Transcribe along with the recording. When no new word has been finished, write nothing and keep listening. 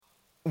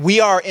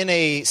We are in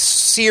a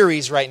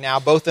series right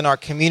now, both in our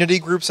community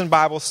groups and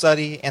Bible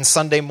study and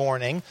Sunday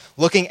morning,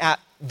 looking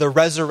at the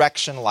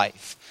resurrection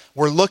life.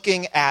 We're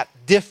looking at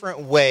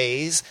different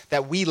ways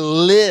that we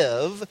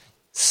live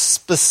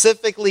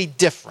specifically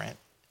different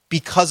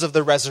because of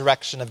the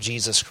resurrection of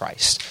Jesus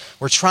Christ.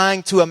 We're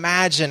trying to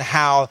imagine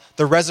how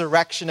the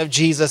resurrection of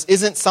Jesus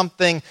isn't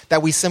something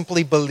that we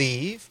simply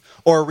believe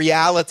or a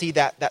reality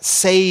that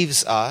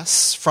saves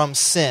us from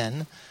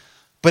sin,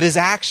 but is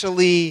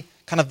actually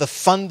kind of the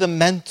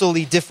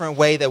fundamentally different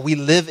way that we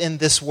live in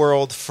this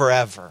world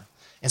forever.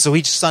 And so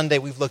each Sunday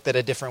we've looked at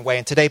a different way.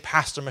 And today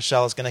Pastor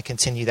Michelle is going to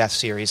continue that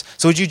series.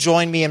 So would you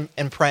join me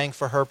in praying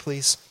for her,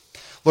 please?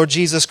 Lord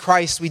Jesus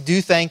Christ, we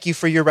do thank you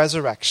for your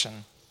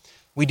resurrection.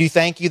 We do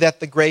thank you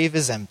that the grave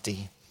is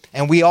empty.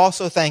 And we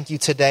also thank you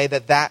today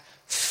that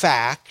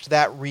fact,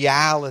 that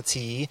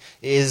reality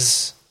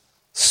is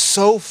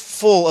so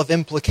full of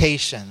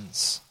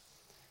implications,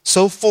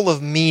 so full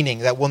of meaning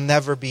that we'll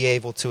never be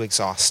able to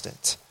exhaust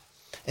it.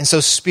 And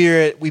so,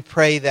 Spirit, we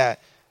pray that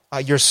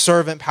your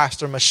servant,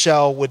 Pastor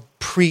Michelle, would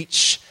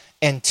preach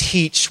and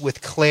teach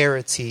with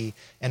clarity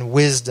and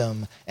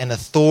wisdom and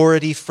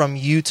authority from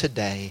you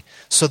today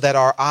so that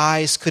our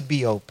eyes could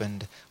be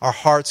opened, our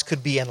hearts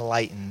could be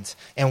enlightened,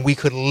 and we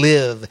could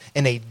live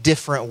in a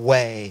different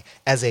way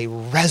as a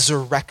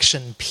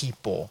resurrection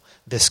people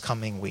this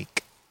coming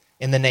week.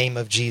 In the name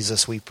of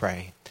Jesus, we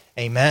pray.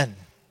 Amen.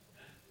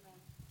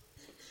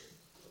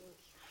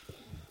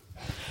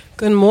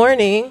 Good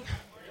morning.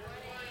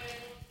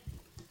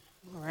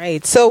 All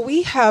right, so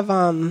we have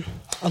a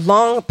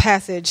long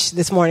passage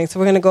this morning, so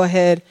we're going to go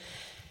ahead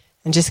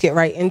and just get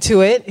right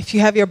into it. If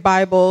you have your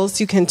Bibles,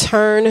 you can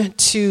turn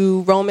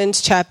to Romans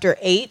chapter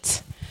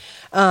 8,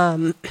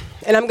 and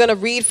I'm going to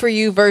read for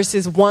you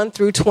verses 1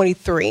 through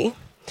 23.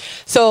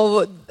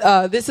 So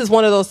this is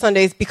one of those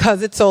Sundays,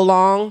 because it's so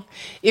long,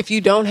 if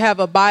you don't have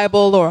a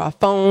Bible or a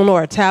phone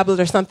or a tablet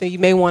or something, you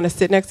may want to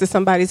sit next to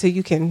somebody so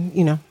you can,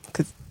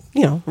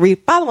 read,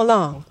 follow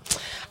along.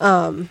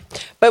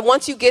 But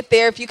once you get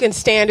there, if you can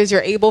stand as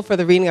you're able for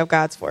the reading of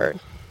God's word.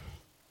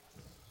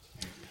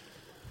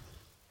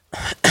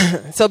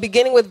 So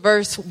beginning with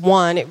verse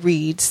 1, it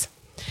reads,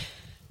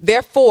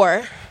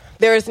 "Therefore,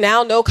 there is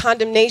now no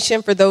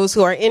condemnation for those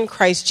who are in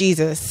Christ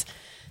Jesus,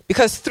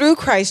 because through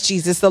Christ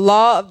Jesus, the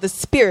law of the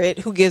Spirit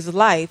who gives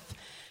life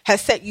has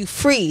set you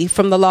free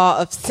from the law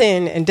of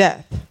sin and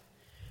death.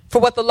 For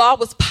what the law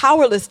was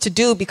powerless to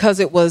do because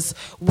it was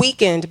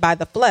weakened by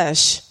the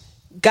flesh,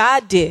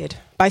 God did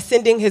by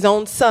sending his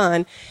own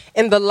Son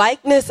in the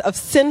likeness of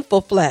sinful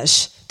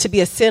flesh to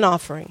be a sin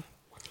offering.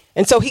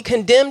 And so he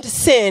condemned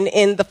sin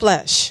in the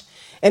flesh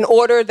in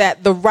order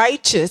that the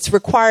righteous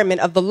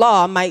requirement of the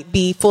law might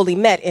be fully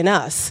met in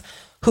us,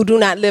 who do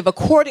not live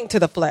according to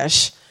the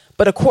flesh,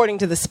 but according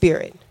to the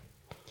Spirit.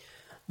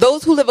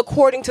 Those who live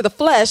according to the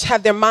flesh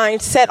have their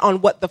mind set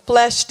on what the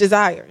flesh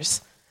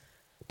desires.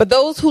 But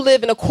those who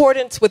live in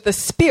accordance with the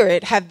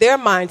Spirit have their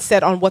mind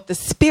set on what the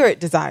Spirit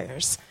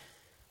desires.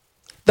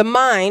 The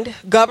mind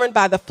governed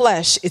by the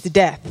flesh is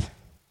death,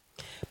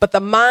 but the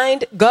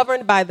mind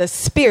governed by the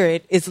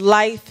Spirit is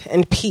life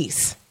and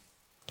peace.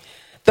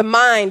 The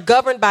mind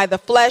governed by the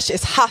flesh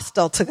is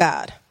hostile to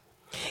God.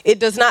 It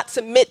does not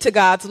submit to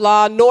God's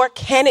law, nor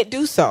can it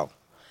do so.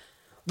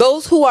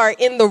 Those who are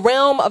in the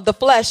realm of the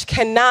flesh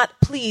cannot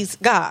please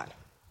God.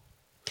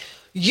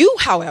 You,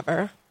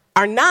 however,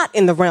 are not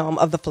in the realm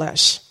of the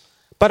flesh,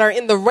 but are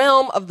in the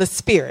realm of the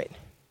Spirit,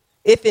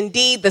 if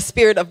indeed the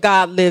Spirit of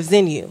God lives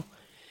in you.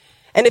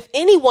 And if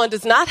anyone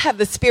does not have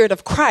the Spirit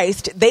of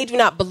Christ, they do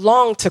not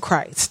belong to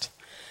Christ.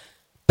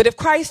 But if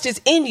Christ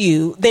is in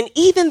you, then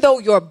even though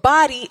your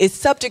body is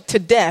subject to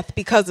death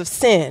because of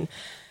sin,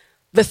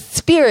 the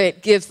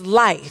Spirit gives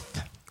life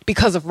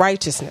because of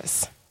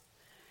righteousness.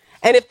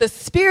 And if the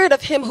Spirit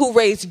of him who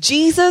raised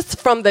Jesus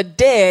from the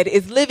dead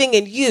is living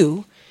in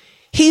you,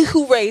 he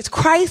who raised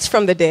Christ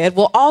from the dead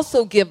will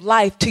also give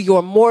life to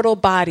your mortal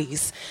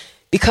bodies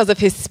because of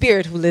his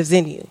Spirit who lives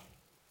in you.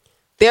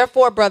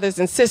 Therefore, brothers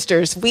and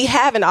sisters, we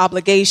have an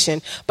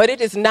obligation, but it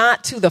is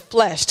not to the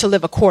flesh to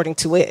live according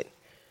to it.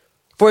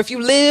 For if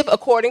you live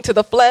according to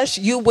the flesh,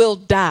 you will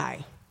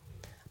die.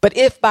 But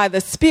if by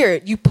the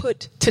Spirit you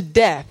put to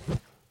death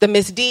the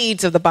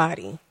misdeeds of the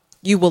body,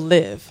 you will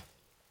live.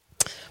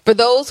 For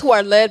those who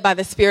are led by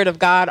the Spirit of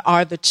God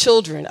are the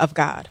children of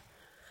God.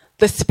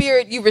 The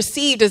Spirit you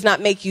received does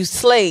not make you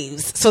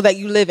slaves so that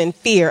you live in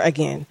fear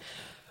again.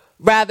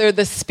 Rather,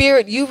 the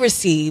Spirit you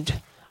received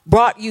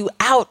brought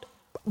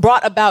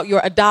about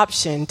your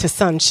adoption to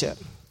sonship.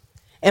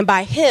 And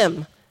by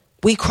him,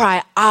 we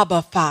cry,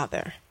 Abba,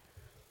 Father.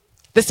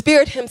 The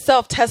Spirit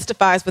himself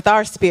testifies with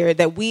our spirit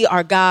that we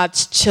are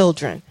God's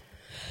children.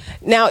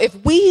 Now, if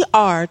we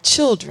are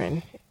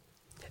children,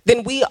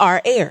 then we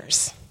are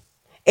heirs,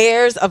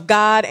 heirs of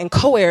God and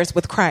co-heirs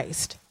with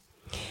Christ.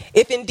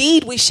 If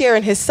indeed we share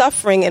in his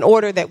suffering in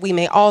order that we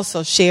may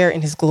also share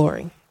in his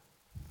glory.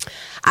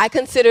 I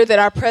consider that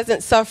our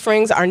present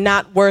sufferings are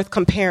not worth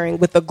comparing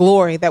with the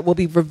glory that will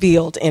be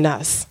revealed in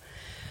us.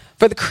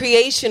 For the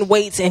creation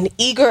waits in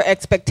eager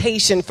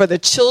expectation for the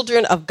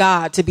children of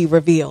God to be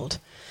revealed.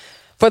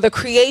 For the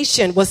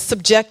creation was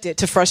subjected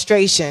to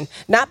frustration,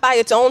 not by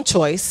its own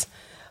choice,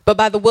 but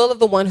by the will of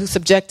the one who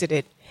subjected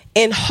it,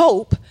 in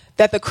hope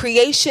that the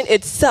creation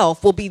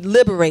itself will be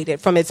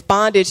liberated from its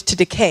bondage to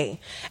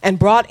decay and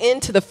brought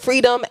into the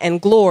freedom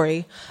and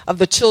glory of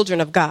the children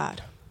of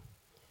God.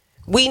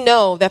 We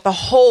know that the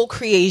whole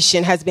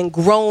creation has been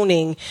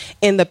groaning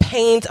in the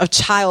pains of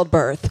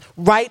childbirth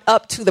right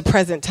up to the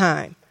present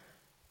time.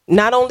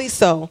 Not only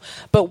so,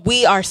 but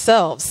we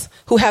ourselves,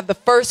 who have the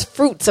first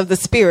fruits of the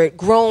Spirit,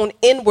 groan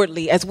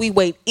inwardly as we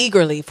wait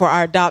eagerly for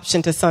our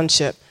adoption to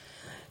sonship,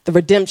 the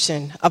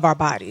redemption of our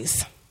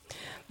bodies.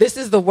 This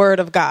is the word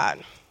of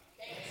God.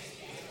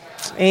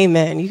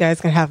 Amen. You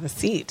guys can have a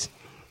seat.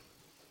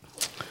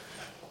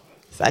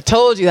 So I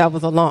told you that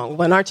was a long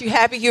one. Aren't you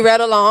happy you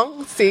read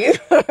along? See?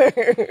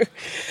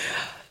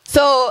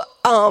 So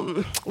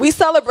we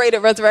celebrated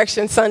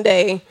Resurrection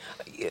Sunday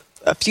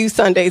a few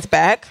Sundays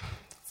back.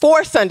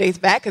 4 Sundays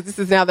back, because this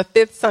is now the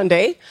 5th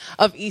Sunday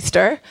of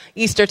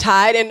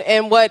Eastertide,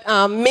 and what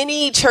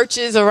many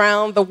churches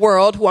around the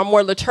world who are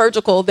more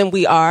liturgical than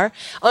we are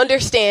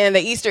understand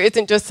that Easter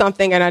isn't just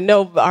something, and I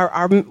know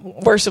our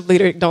worship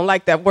leader don't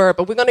like that word,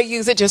 but we're going to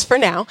use it just for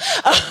now.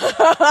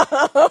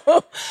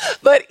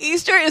 But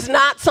Easter is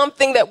not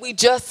something that we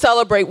just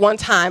celebrate one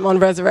time on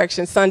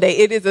Resurrection Sunday.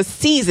 It is a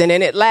season,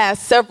 and it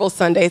lasts several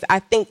Sundays. I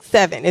think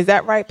 7. Is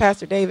that right,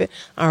 Pastor David?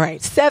 All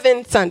right,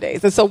 7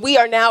 Sundays. And so we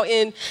are now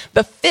in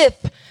the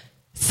 5th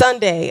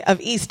Sunday of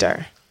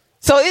Easter.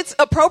 So it's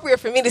appropriate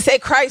for me to say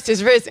Christ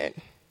is risen.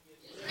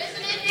 He's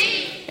risen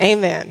indeed.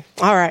 Amen.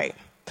 All right.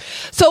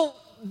 So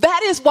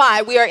that is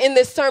why we are in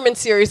this sermon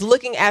series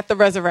looking at the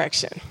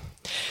resurrection.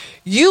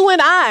 You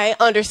and I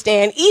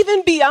understand,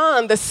 even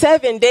beyond the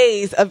 7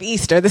 days of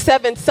Easter, the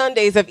 7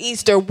 Sundays of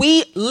Easter,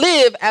 we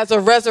live as a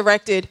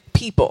resurrected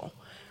people.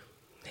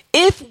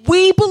 If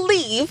we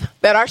believe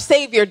that our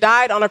Savior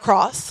died on a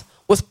cross,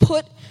 was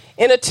put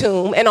in a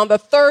tomb, and on the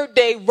 3rd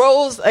day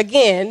rose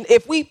again,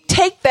 if we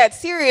take that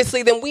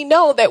seriously, then we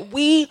know that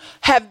we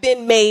have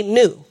been made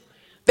new,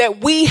 that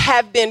we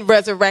have been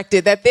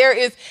resurrected, that there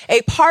is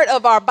a part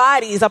of our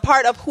bodies, a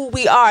part of who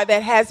we are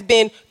that has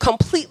been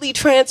completely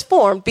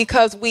transformed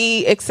because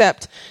we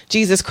accept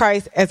Jesus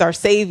Christ as our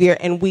Savior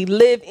and we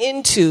live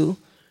into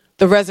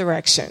the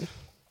resurrection.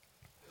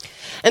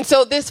 And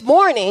so this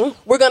morning,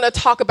 we're going to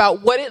talk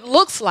about what it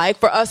looks like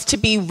for us to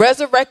be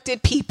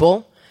resurrected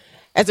people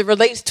as it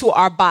relates to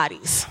our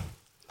bodies,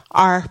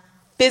 our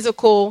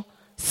physical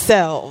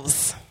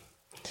selves.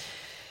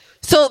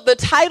 So the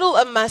title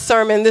of my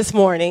sermon this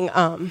morning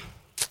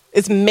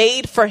is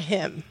Made for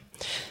Him.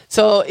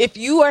 So if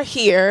you are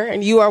here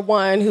and you are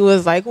one who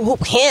is like, well,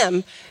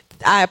 him,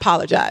 I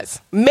apologize.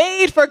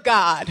 Made for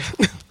God,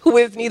 who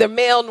is neither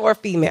male nor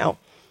female.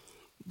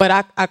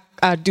 But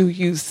I do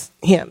use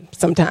him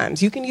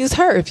sometimes. You can use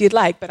her if you'd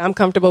like, but I'm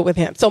comfortable with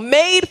him. So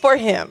made for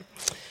him.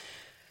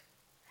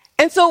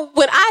 And so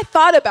when I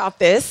thought about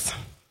this,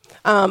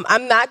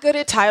 I'm not good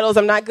at titles.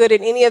 I'm not good at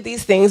any of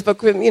these things. But,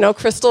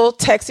 Crystal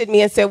texted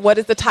me and said, what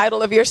is the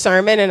title of your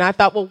sermon? And I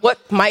thought, well,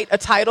 what might a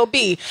title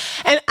be?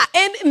 And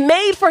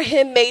made for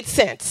him made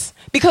sense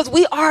because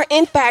we are,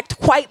 in fact,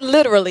 quite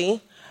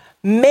literally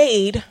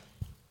made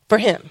for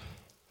him.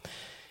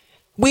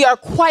 We are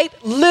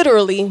quite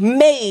literally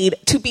made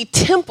to be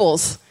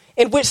temples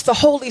in which the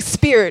Holy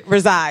Spirit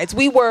resides.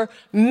 We were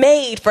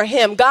made for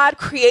him. God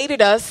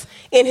created us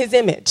in his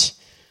image.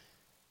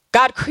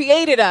 God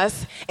created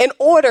us in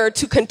order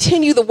to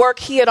continue the work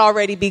he had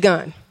already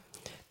begun.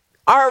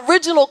 Our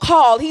original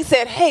call, he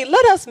said, hey,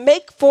 let us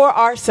make for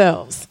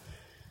ourselves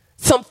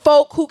some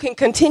folk who can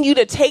continue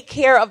to take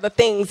care of the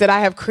things that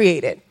I have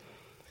created.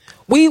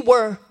 We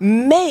were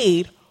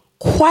made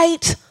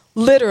quite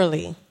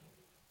literally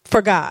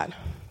for God.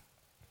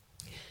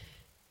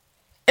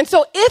 And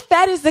so if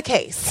that is the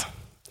case,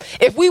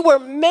 if we were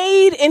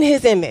made in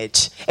his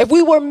image, if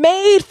we were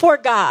made for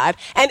God,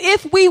 and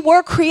if we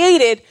were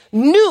created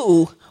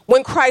new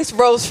when Christ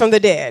rose from the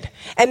dead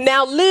and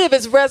now live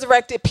as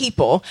resurrected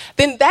people,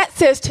 then that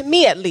says to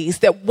me at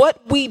least that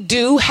what we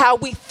do, how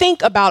we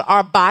think about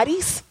our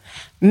bodies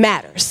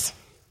matters.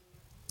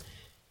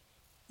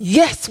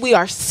 Yes, we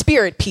are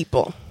spirit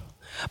people,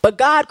 but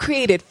God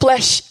created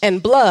flesh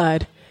and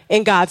blood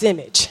in God's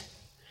image.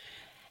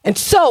 And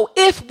so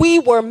if we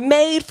were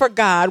made for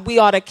God, we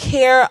ought to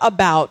care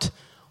about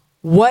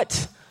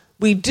what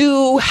we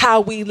do,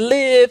 how we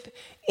live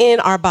in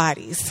our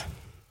bodies.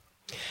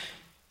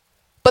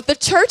 But the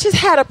church has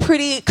had a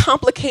pretty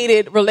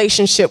complicated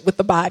relationship with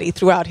the body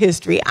throughout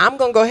history. I'm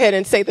going to go ahead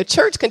and say the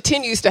church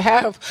continues to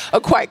have a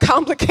quite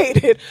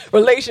complicated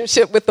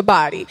relationship with the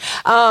body.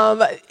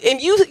 And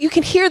you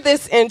can hear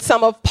this in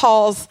some of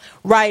Paul's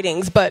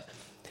writings, but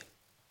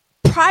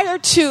prior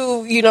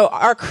to,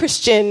 our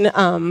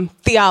Christian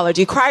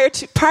theology, prior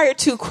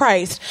to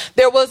Christ,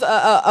 there was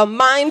a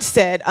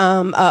mindset,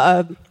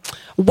 a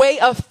way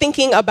of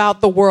thinking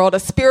about the world, a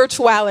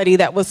spirituality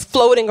that was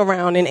floating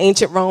around in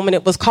ancient Rome, and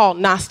it was called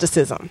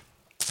Gnosticism.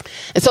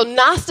 And so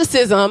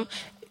Gnosticism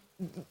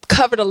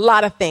covered a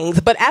lot of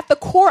things, but at the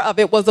core of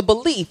it was a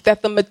belief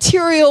that the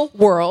material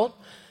world,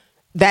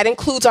 that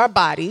includes our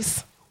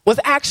bodies, was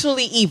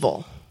actually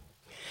evil.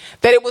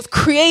 That it was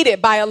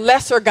created by a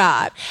lesser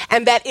God,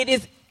 and that it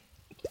is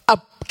a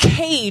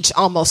cage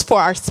almost for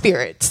our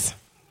spirits.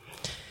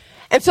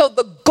 And so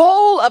the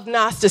goal of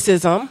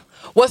Gnosticism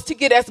was to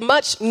get as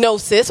much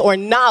gnosis or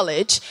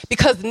knowledge,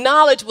 because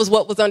knowledge was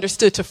what was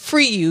understood to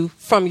free you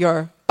from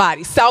your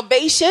body.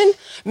 Salvation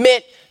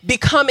meant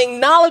becoming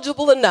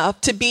knowledgeable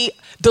enough to be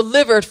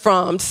delivered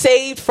from,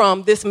 saved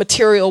from this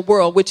material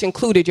world, which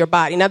included your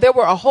body. Now, there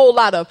were a whole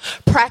lot of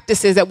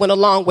practices that went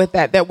along with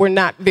that were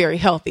not very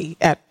healthy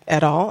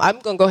at all. I'm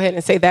going to go ahead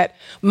and say that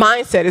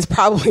mindset is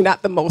probably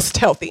not the most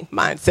healthy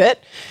mindset.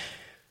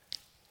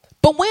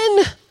 But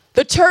when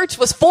the church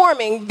was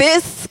forming,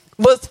 this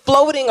was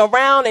floating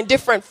around in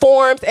different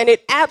forms, and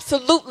it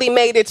absolutely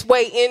made its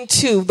way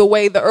into the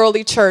way the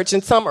early church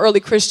and some early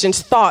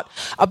Christians thought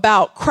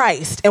about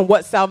Christ and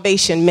what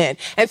salvation meant.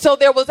 And so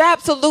there was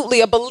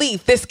absolutely a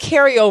belief, this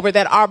carryover,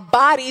 that our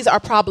bodies are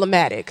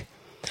problematic.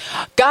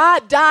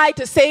 God died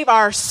to save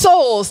our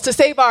souls, to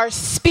save our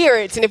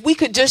spirits, and if we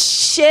could just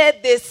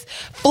shed this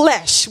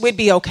flesh, we'd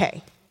be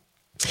okay.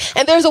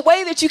 And there's a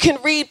way that you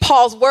can read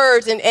Paul's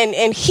words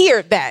and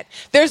hear that.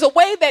 There's a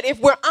way that, if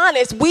we're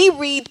honest, we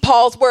read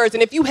Paul's words.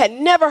 And if you had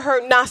never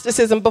heard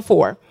Gnosticism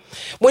before,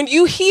 when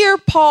you hear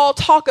Paul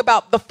talk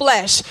about the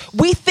flesh,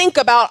 we think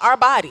about our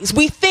bodies.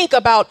 We think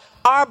about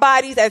our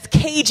bodies as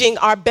caging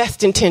our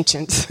best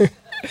intentions.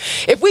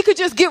 If we could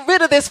just get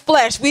rid of this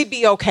flesh, we'd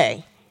be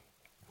okay.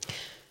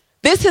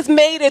 This has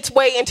made its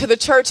way into the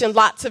church in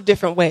lots of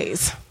different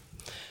ways.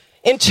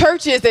 In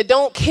churches that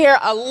don't care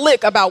a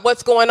lick about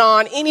what's going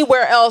on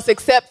anywhere else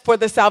except for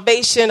the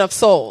salvation of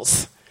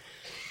souls.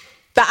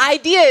 The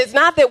idea is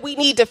not that we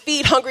need to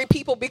feed hungry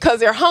people because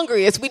they're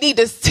hungry. It's we need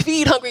to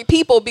feed hungry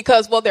people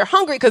because, well, they're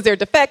hungry because they're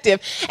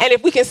defective. And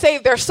if we can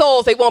save their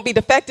souls, they won't be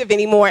defective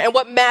anymore. And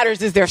what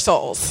matters is their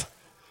souls.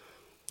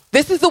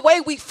 This is the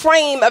way we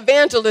frame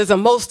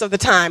evangelism most of the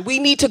time. We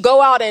need to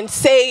go out and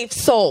save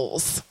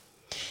souls.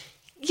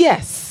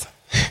 Yes.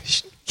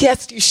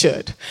 Yes, you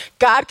should.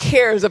 God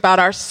cares about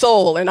our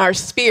soul and our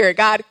spirit.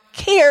 God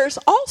cares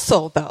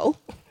also, though,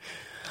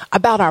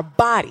 about our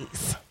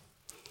bodies.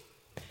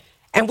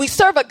 And we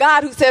serve a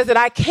God who says that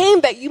I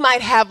came that you might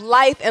have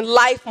life and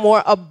life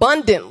more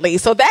abundantly.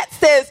 So that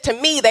says to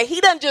me that he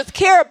doesn't just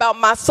care about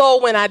my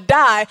soul when I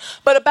die,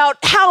 but about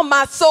how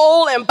my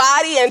soul and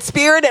body and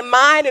spirit and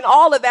mind and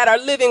all of that are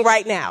living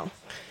right now.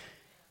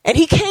 And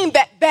he came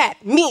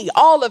that me,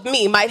 all of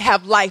me, might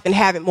have life and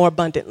have it more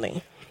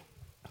abundantly.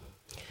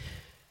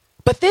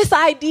 But this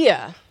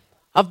idea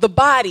of the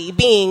body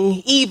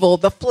being evil,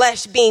 the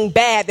flesh being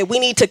bad, that we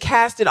need to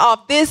cast it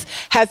off, this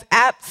has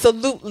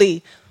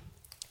absolutely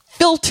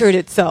filtered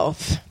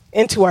itself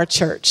into our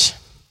church.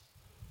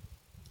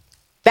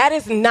 That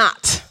is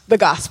not the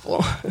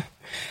gospel.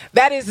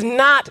 That is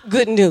not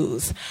good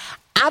news.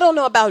 I don't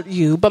know about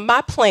you, but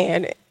my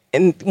plan,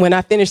 and when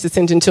I finish this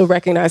sentence, you'll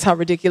recognize how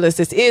ridiculous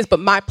this is,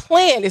 but my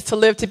plan is to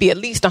live to be at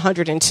least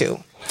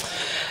 102.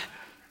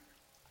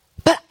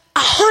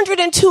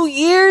 102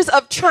 years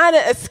of trying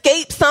to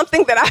escape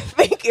something that I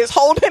think is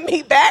holding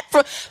me back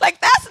from,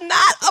 that's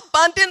not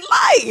abundant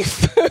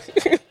life.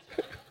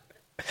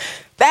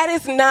 That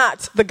is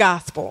not the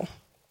gospel.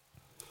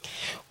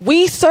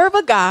 We serve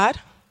a God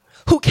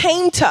who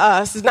came to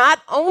us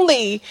not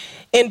only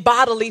in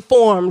bodily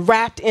form,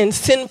 wrapped in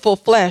sinful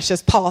flesh,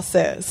 as Paul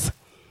says,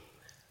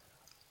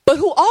 but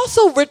who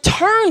also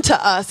returned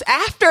to us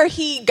after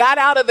he got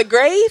out of the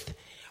grave,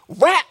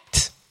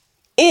 wrapped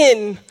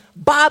in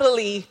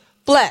bodily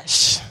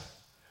flesh.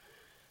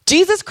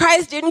 Jesus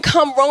Christ didn't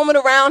come roaming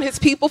around his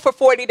people for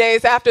 40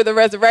 days after the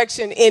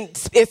resurrection in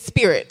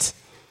spirit.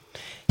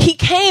 He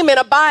came in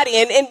a body,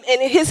 and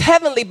in his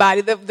heavenly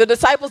body. The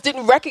disciples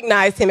didn't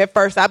recognize him at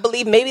first. I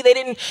believe maybe they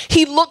didn't.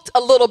 He looked a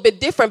little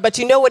bit different, but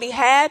you know what he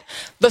had?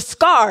 The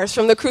scars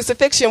from the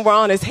crucifixion were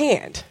on his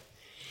hand.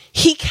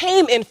 He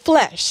came in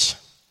flesh.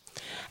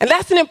 And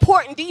that's an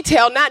important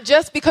detail, not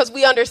just because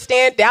we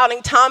understand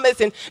doubting Thomas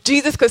and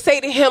Jesus could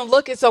say to him,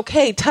 look, it's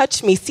okay,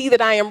 touch me, see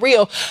that I am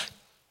real.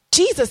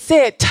 Jesus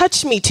said,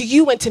 touch me, to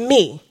you and to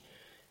me.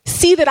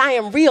 See that I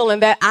am real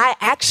and that I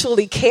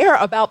actually care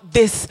about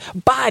this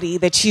body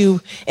that you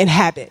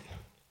inhabit.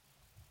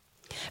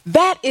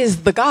 That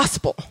is the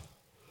gospel.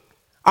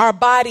 Our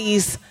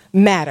bodies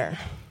matter.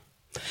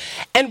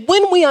 And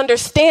when we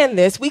understand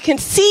this, we can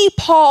see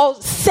Paul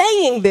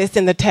saying this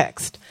in the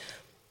text.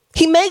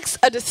 He makes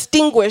a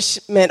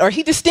distinguishment, or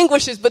he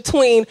distinguishes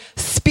between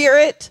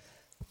spirit,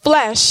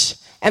 flesh,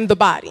 and the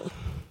body.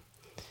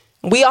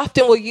 We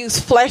often will use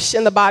flesh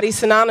and the body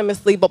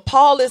synonymously, but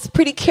Paul is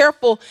pretty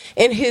careful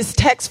in his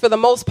text for the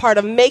most part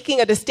of making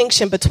a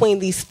distinction between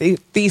these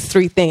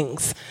three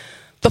things.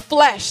 The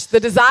flesh, the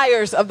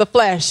desires of the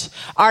flesh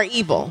are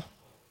evil,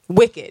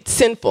 wicked,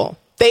 sinful.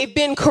 They've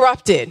been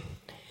corrupted.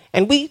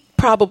 And we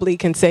probably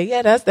can say,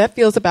 yeah, that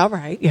feels about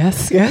right.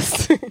 Yes,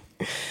 yes.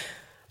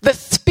 The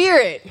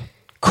spirit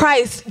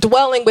Christ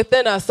dwelling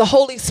within us, the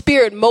Holy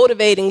Spirit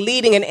motivating,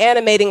 leading, and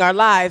animating our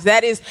lives.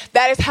 That is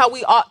how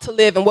we ought to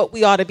live and what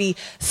we ought to be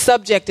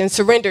subject and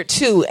surrendered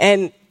to,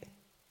 and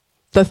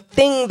the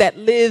thing that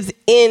lives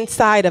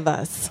inside of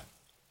us.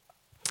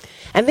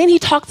 And then he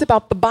talks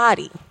about the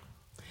body.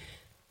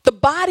 The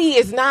body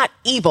is not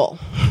evil.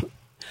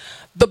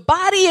 The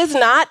body is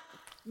not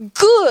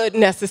good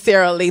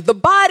necessarily. The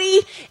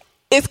body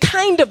is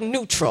kind of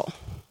neutral.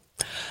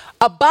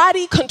 A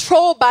body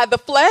controlled by the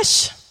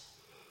flesh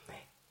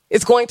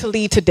is going to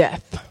lead to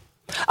death.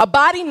 A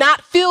body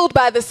not filled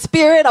by the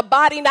Spirit, a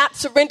body not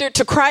surrendered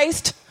to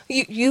Christ,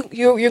 you're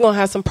going to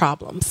have some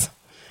problems.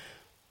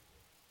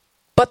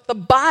 But the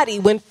body,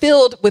 when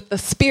filled with the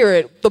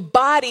Spirit, the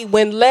body,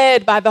 when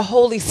led by the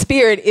Holy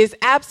Spirit, is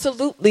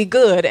absolutely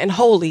good and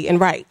holy and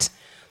right.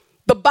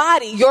 The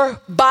body, your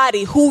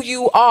body, who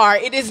you are,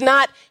 it is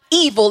not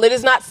evil. It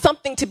is not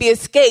something to be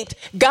escaped.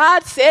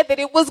 God said that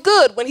it was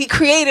good when he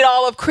created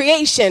all of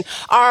creation.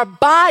 Our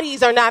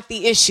bodies are not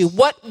the issue.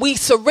 What we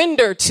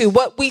surrender to,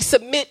 what we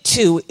submit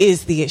to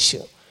is the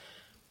issue.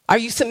 Are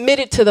you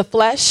submitted to the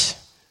flesh?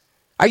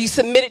 Are you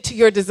submitted to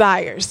your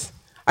desires?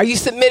 Are you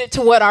submitted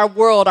to what our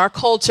world, our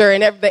culture,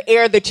 and the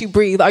air that you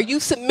breathe? Are you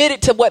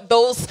submitted to what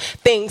those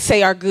things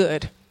say are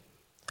good?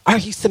 Are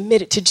you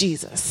submitted to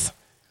Jesus?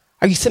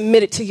 Are you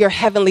submitted to your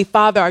heavenly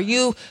Father? Are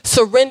you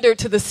surrendered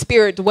to the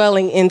Spirit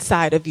dwelling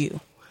inside of you?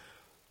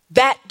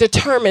 That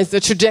determines the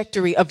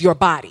trajectory of your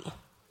body,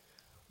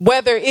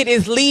 whether it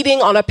is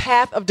leading on a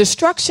path of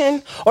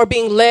destruction or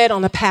being led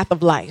on a path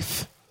of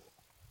life.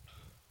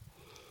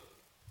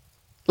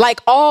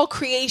 Like all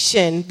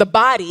creation, the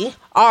body,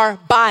 our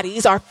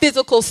bodies, our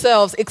physical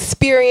selves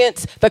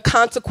experience the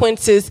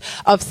consequences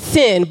of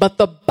sin, but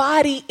the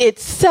body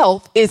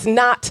itself is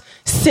not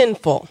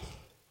sinful.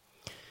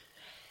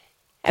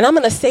 And I'm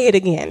going to say it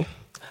again.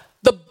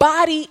 The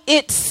body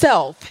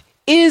itself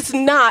is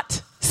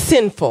not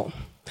sinful.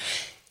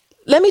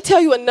 Let me tell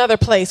you another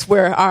place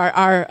where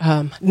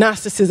our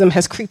Gnosticism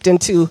has creeped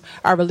into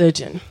our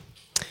religion,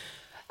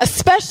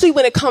 especially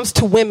when it comes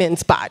to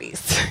women's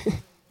bodies.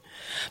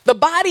 The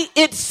body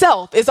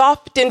itself is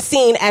often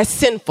seen as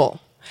sinful,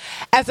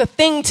 as a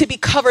thing to be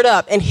covered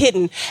up and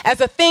hidden,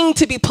 as a thing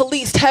to be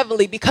policed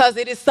heavily because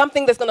it is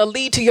something that's going to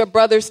lead to your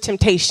brother's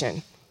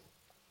temptation.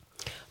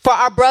 For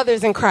our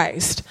brothers in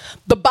Christ,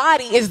 the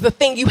body is the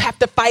thing you have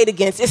to fight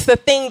against. It's the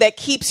thing that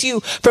keeps you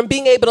from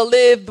being able to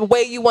live the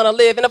way you want to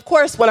live. And of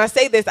course, when I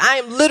say this, I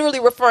am literally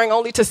referring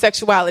only to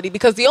sexuality,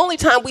 because the only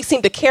time we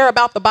seem to care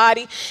about the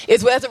body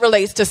is as it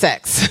relates to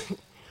sex.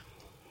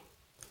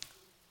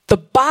 The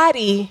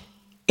body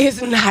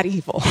is not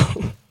evil.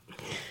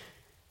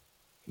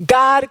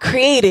 God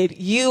created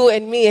you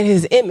and me in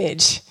his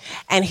image,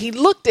 and he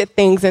looked at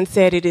things and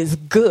said, it is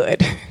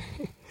good.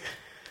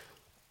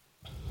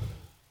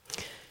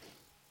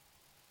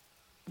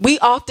 We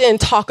often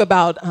talk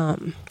about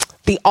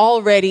the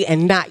already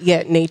and not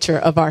yet nature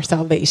of our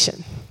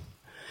salvation.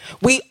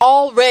 We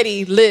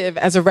already live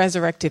as a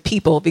resurrected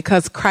people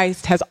because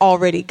Christ has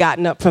already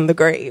gotten up from the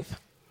grave.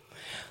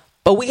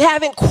 But we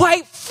haven't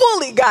quite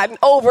fully gotten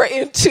over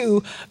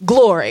into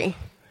glory,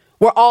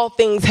 where all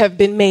things have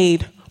been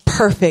made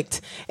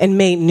perfect and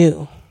made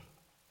new.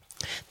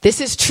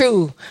 This is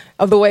true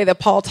of the way that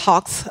Paul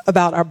talks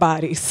about our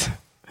bodies.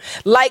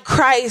 Like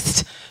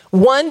Christ,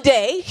 one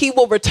day he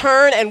will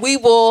return and we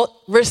will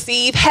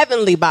receive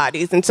heavenly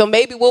bodies. And so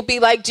maybe we'll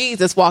be like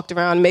Jesus walked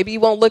around. Maybe you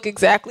won't look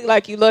exactly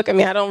like you look. I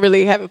mean,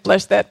 haven't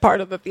fleshed that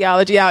part of the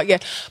theology out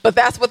yet. But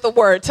that's what the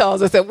word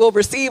tells us, that we'll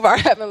receive our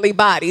heavenly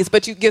bodies.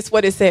 But you guess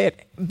what it said?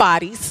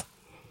 Bodies.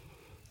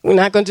 We're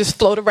not going to just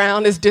float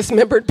around as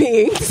dismembered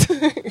beings.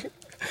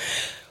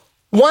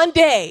 One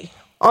day,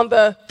 on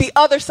the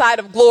other side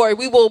of glory,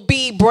 we will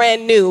be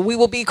brand new. We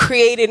will be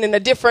created in a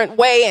different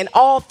way, and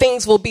all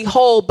things will be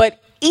whole. But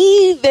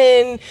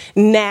even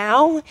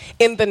now,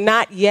 in the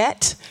not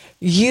yet,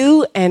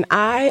 you and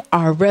I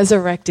are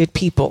resurrected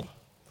people.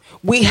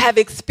 We have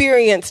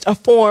experienced a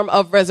form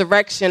of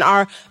resurrection.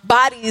 Our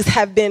bodies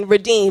have been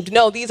redeemed.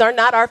 No, these are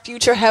not our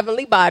future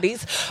heavenly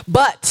bodies,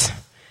 but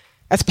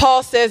as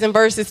Paul says in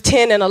verses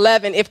 10 and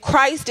 11, if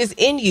Christ is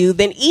in you,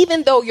 then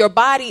even though your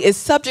body is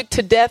subject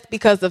to death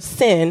because of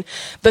sin,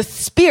 the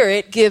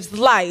Spirit gives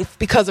life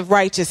because of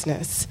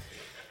righteousness.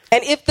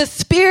 And if the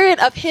Spirit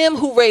of him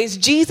who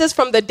raised Jesus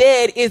from the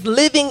dead is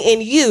living in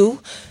you,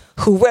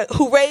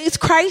 who raised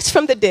Christ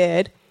from the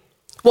dead,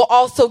 will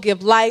also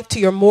give life to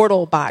your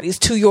mortal bodies,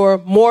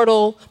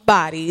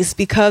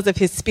 because of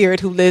his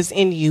Spirit who lives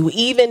in you.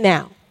 Even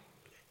now,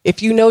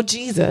 if you know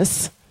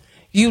Jesus,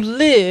 you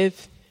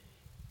live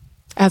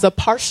as a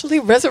partially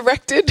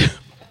resurrected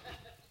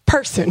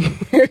person.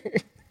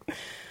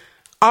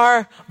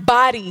 Our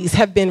bodies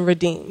have been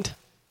redeemed.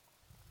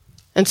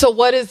 And so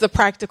what is the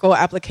practical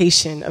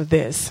application of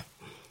this?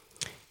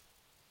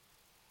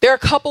 There are a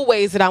couple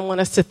ways that I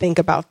want us to think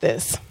about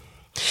this.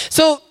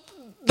 So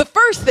the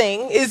first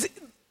thing is,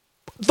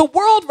 the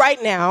world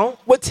right now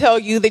would tell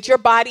you that your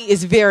body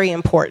is very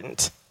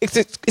important.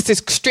 It's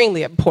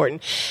extremely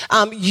important.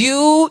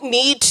 You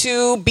need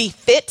to be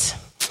fit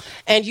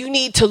and you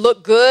need to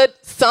look good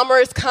Summer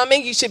is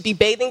coming. You should be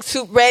bathing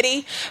suit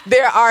ready.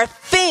 There are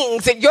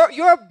things that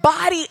your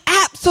body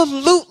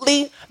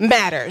absolutely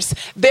matters.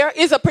 There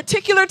is a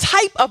particular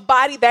type of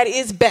body that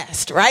is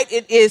best, right?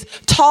 It is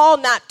tall,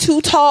 not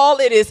too tall.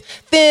 It is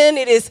thin.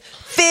 It is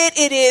fit.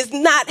 It is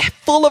not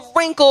full of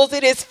wrinkles.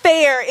 It is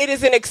fair. It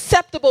is an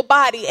acceptable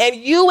body. And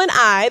you and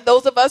I,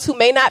 those of us who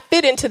may not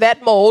fit into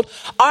that mold,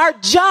 our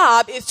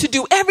job is to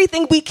do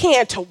everything we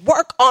can to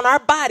work on our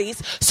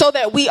bodies so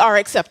that we are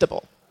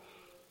acceptable.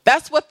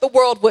 That's what the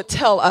world would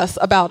tell us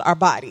about our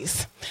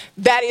bodies.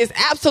 That is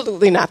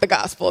absolutely not the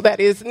gospel. That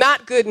is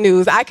not good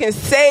news. I can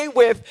say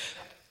with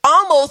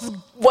almost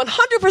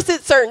 100%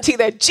 certainty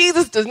that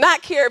Jesus does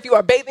not care if you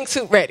are bathing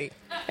suit ready.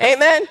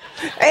 Amen?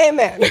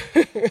 Amen.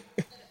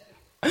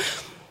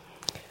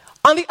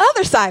 On the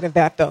other side of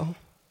that, though,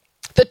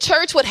 the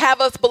church would have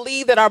us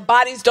believe that our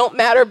bodies don't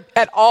matter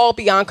at all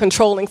beyond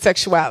controlling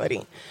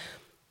sexuality.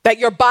 That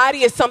your body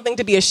is something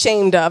to be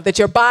ashamed of, that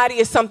your body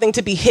is something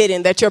to be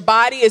hidden, that your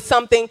body is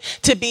something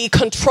to be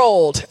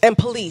controlled and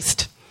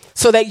policed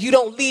so that you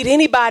don't lead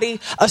anybody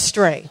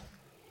astray.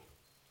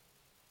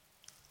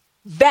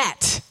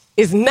 That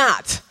is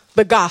not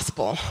the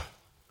gospel.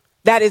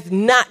 That is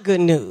not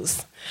good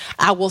news.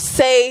 I will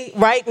say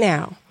right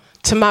now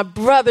to my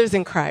brothers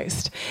in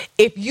Christ,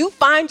 if you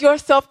find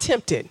yourself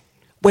tempted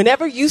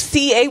whenever you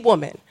see a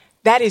woman,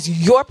 that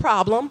is your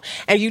problem,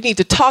 and you need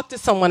to talk to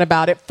someone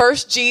about it.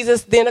 First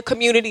Jesus, then a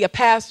community, a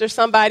pastor,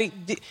 somebody.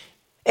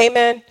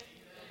 Amen?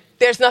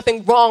 There's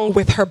nothing wrong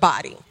with her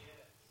body.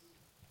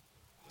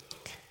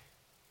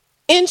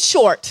 In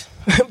short,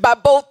 by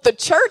both the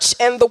church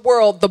and the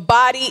world, the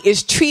body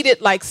is treated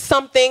like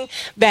something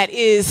that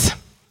is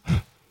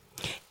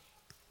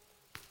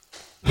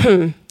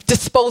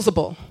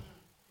disposable.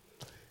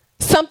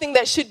 Something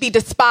that should be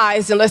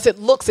despised unless it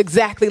looks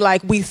exactly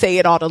like we say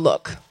it ought to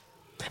look.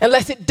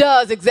 Unless it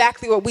does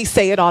exactly what we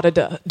say it ought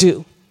to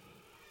do.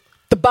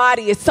 The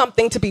body is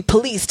something to be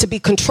policed, to be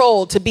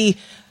controlled, to be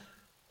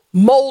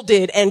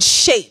molded and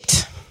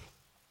shaped.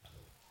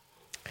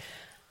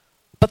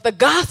 But the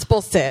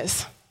gospel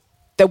says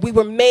that we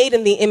were made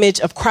in the image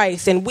of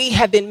Christ, and we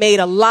have been made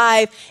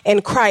alive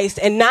in Christ,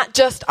 and not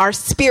just our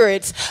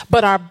spirits,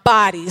 but our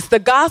bodies. The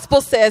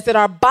gospel says that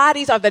our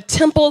bodies are the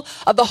temple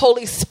of the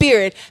Holy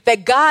Spirit,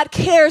 that God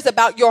cares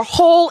about your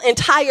whole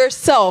entire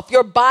self,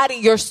 your body,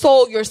 your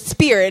soul, your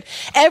spirit.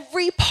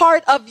 Every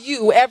part of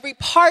you, every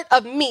part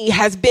of me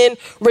has been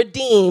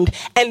redeemed.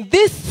 And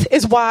this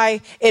is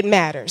why it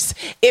matters.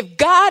 If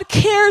God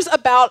cares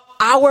about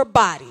our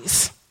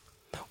bodies,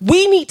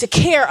 we need to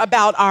care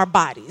about our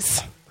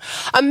bodies.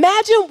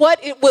 Imagine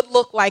what it would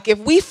look like if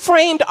we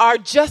framed our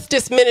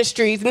justice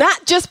ministries,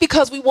 not just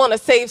because we want to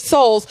save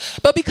souls,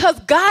 but because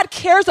God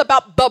cares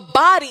about the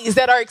bodies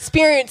that are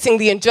experiencing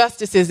the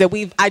injustices that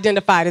we've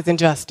identified as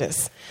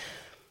injustice.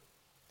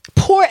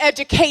 Poor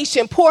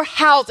education, poor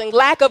housing,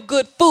 lack of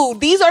good food.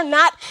 These are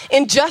not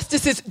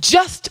injustices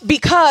just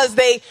because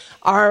they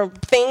are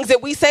things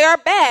that we say are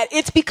bad.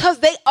 It's because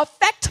they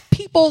affect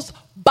people's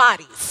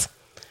bodies,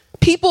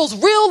 people's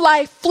real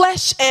life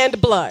flesh and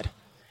blood.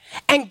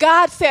 And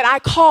God said, I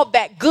called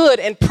that good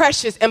and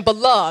precious and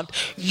beloved.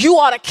 You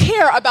ought to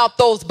care about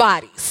those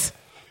bodies.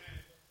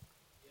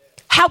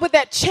 How would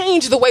that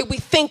change the way we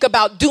think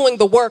about doing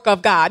the work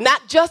of God?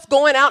 Not just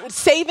going out and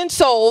saving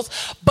souls,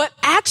 but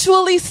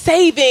actually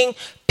saving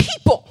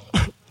people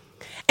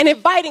and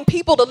inviting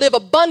people to live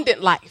abundant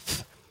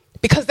life.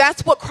 Because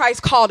that's what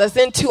Christ called us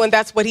into, and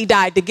that's what he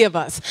died to give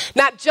us.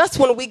 Not just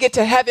when we get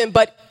to heaven,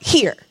 but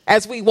here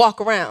as we walk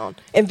around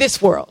in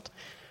this world.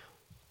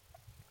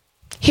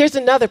 Here's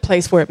another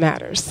place where it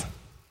matters.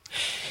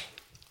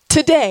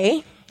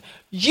 Today,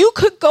 you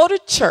could go to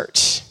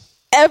church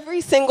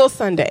every single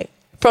Sunday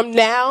from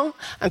now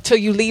until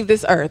you leave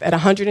this earth at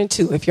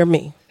 102 if you're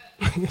me.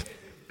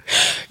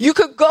 You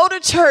could go to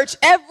church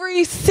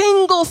every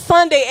single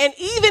Sunday, and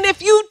even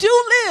if you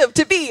do live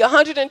to be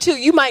 102,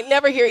 you might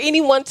never hear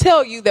anyone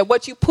tell you that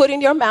what you put in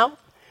your mouth,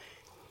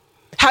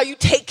 how you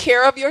take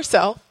care of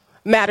yourself,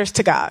 matters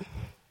to God.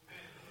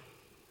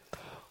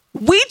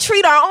 We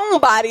treat our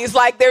own bodies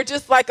like they're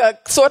just like a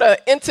sort of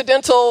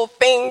incidental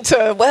thing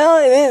to, well,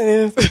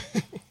 it is.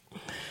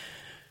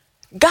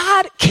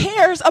 God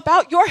cares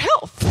about your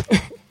health.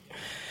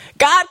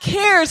 God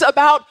cares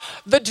about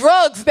the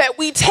drugs that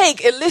we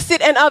take, illicit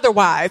and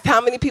otherwise.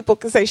 How many people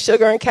can say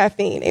sugar and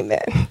caffeine?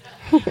 Amen.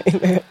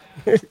 Amen.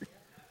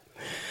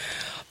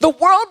 The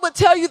world would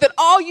tell you that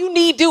all you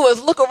need to do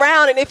is look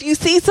around, and if you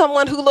see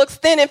someone who looks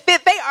thin and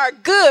fit, they are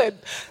good.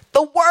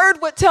 The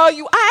word would tell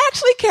you, I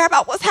actually care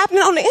about what's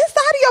happening on the inside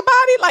of your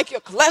body, like your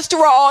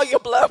cholesterol, your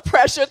blood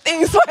pressure,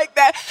 things like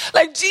that.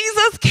 Like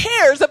Jesus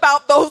cares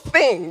about those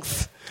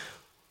things.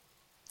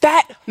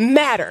 That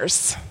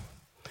matters.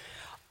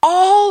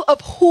 All of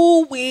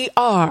who we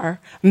are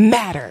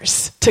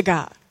matters to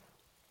God.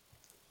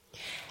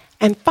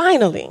 And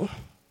finally,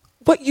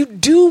 what you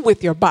do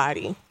with your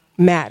body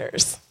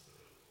matters.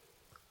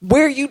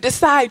 Where you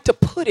decide to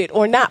put it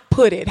or not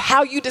put it,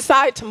 how you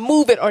decide to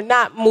move it or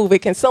not move it.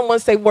 Can someone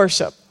say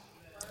worship?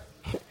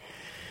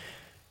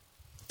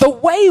 the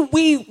way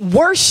we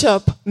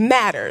worship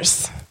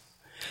matters.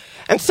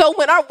 And so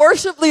when our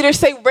worship leaders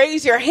say,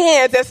 raise your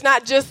hands, that's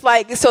not just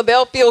like so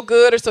they'll feel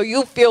good or so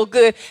you feel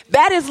good.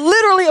 That is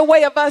literally a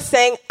way of us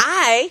saying,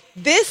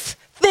 this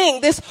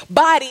thing, this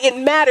body, it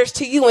matters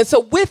to you. And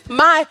so with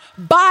my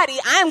body,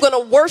 I'm going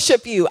to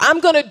worship you. I'm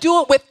going to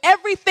do it with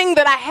everything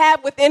that I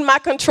have within my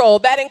control.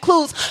 That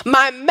includes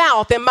my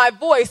mouth and my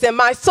voice and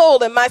my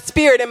soul and my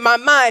spirit and my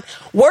mind.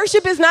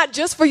 Worship is not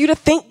just for you to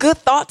think good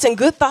thoughts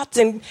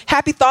and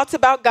happy thoughts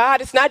about God.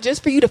 It's not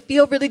just for you to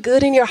feel really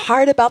good in your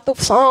heart about the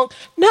song.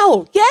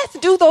 No, yes,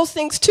 do those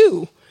things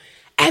too.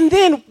 And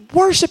then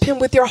worship him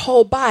with your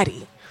whole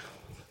body.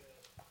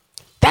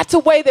 That's a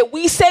way that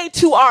we say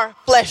to our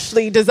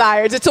fleshly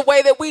desires. It's a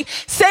way that we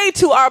say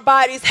to our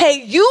bodies,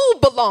 hey, you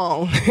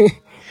belong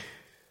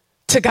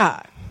to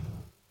God.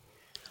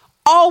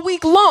 All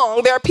week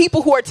long, there are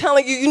people who are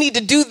telling you, you need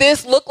to do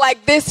this, look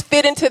like this,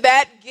 fit into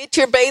that, get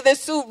your bathing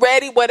suit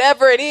ready,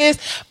 whatever it is.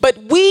 But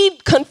we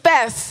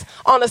confess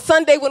on a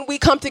Sunday when we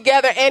come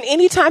together, and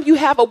anytime you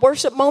have a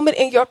worship moment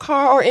in your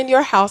car or in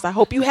your house, I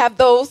hope you have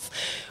those,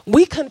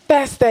 we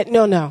confess that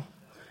no.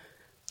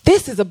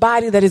 This is a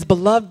body that is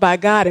beloved by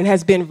God and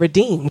has been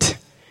redeemed.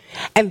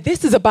 And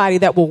this is a body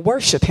that will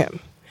worship him.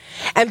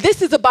 And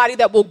this is a body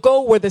that will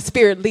go where the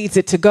Spirit leads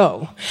it to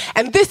go.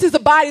 And this is a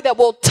body that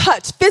will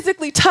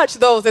physically touch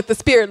those that the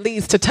Spirit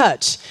leads to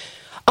touch.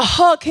 A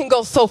hug can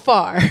go so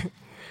far.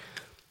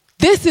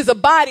 This is a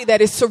body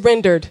that is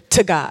surrendered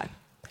to God.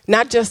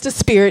 Not just a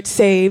spirit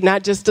saved,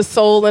 not just a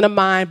soul and a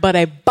mind, but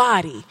a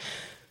body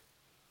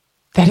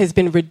that has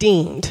been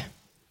redeemed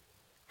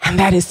and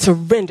that is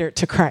surrendered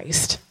to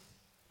Christ.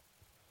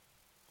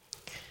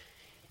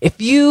 If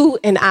you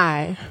and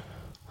I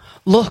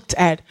looked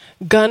at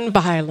gun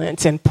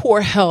violence and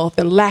poor health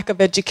and lack of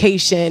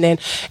education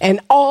and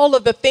all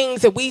of the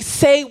things that we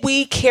say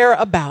we care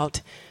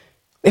about,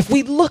 if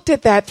we looked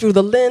at that through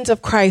the lens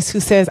of Christ who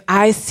says,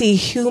 I see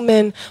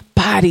human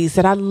bodies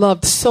that I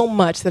loved so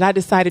much that I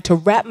decided to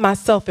wrap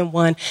myself in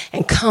one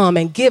and come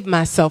and give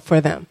myself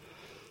for them.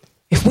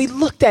 If we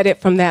looked at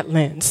it from that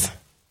lens,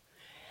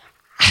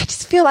 I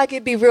just feel like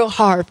it'd be real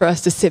hard for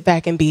us to sit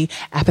back and be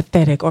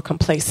apathetic or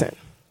complacent.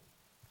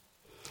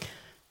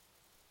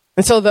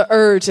 And so the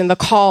urge and the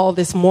call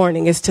this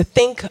morning is to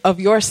think of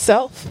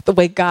yourself the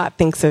way God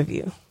thinks of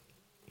you.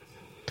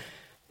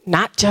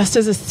 Not just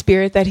as a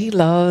spirit that he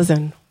loves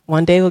and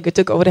one day we'll get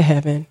to go to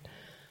heaven.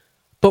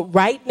 But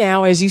right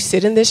now, as you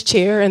sit in this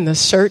chair and the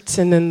shirts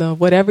and then the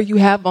whatever you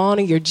have on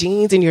and your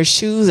jeans and your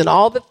shoes and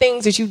all the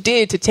things that you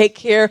did to take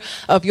care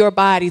of your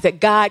bodies that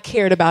God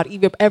cared about,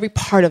 even every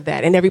part of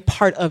that and every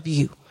part of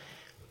you.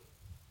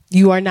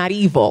 You are not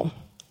evil.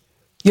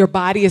 Your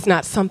body is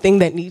not something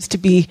that needs to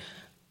be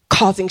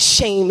causing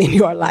shame in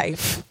your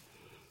life.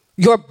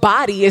 Your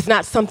body is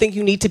not something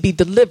you need to be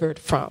delivered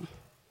from.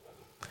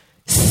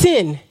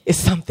 Sin is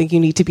something you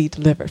need to be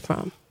delivered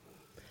from,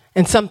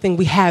 and something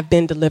we have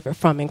been delivered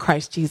from in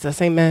Christ Jesus.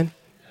 Amen.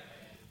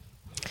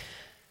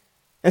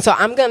 And so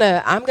I'm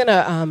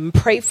gonna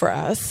pray for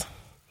us,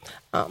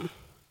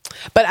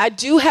 but I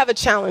do have a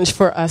challenge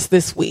for us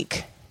this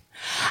week.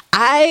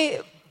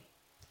 I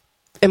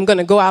am going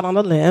to go out on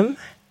a limb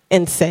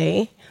and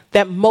say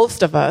that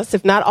most of us,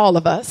 if not all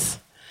of us,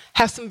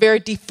 have some very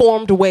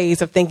deformed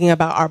ways of thinking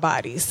about our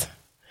bodies.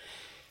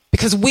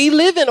 Because we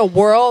live in a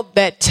world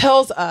that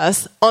tells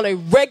us on a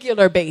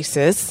regular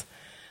basis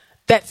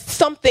that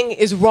something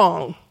is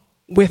wrong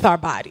with our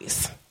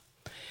bodies.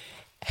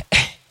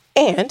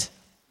 And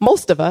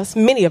most of us,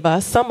 many of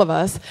us, some of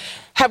us,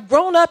 have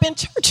grown up in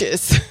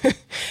churches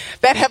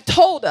that have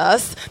told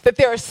us that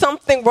there is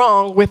something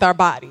wrong with our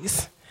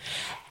bodies.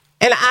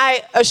 And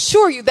I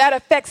assure you that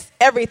affects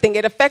everything.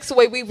 It affects the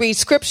way we read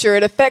scripture.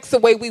 It affects the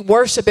way we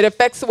worship. It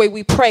affects the way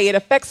we pray. It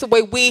affects the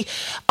way we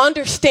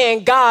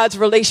understand God's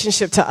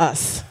relationship to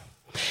us.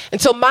 And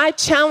so my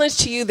challenge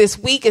to you this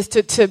week is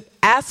to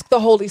ask the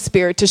Holy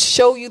Spirit to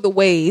show you the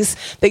ways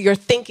that your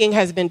thinking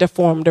has been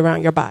deformed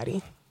around your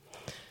body.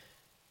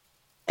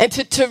 And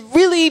to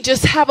really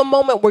just have a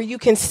moment where you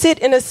can sit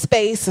in a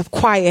space of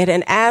quiet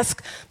and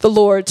ask the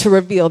Lord to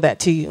reveal that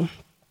to you.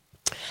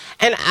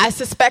 And I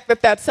suspect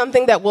that that's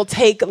something that will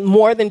take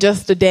more than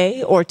just a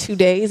day or 2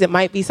 days. It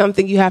might be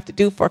something you have to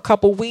do for a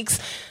couple weeks.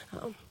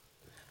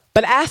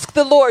 But ask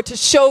the Lord to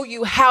show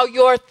you how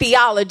your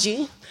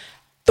theology,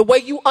 the way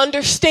you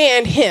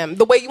understand him,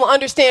 the way you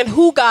understand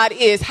who God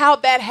is, how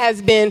that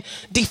has been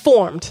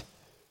deformed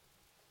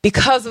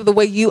because of the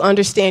way you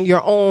understand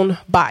your own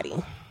body.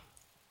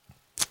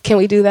 Can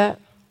we do that?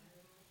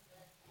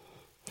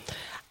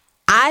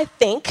 I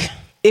think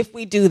if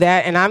we do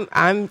that, and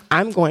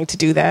I'm going to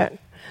do that,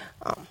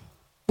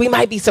 we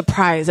might be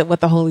surprised at what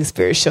the Holy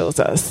Spirit shows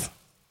us.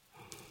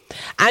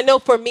 I know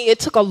for me, it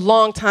took a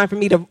long time for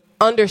me to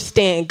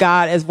understand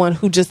God as one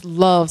who just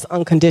loves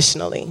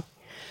unconditionally.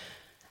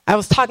 I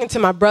was talking to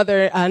my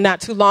brother not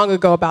too long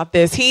ago about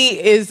this. He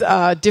is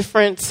a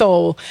different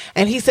soul.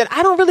 And he said,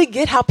 I don't really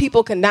get how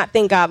people can not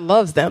think God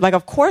loves them. Like,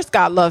 of course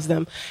God loves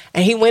them.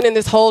 And he went in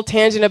this whole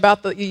tangent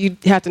about you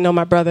have to know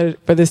my brother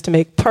for this to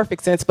make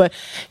perfect sense. But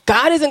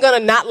God isn't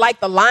going to not like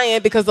the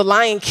lion because the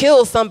lion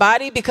kills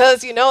somebody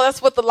because,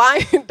 that's what the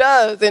lion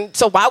does. And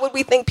so why would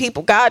we think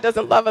God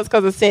doesn't love us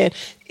because of sin?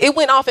 It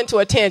went off into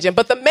a tangent.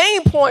 But the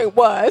main point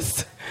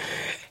was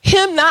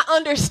him not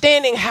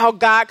understanding how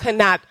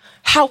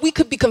we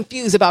could be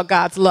confused about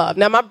God's love.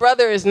 Now, my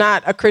brother is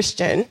not a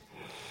Christian.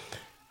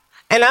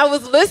 And I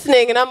was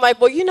listening and I'm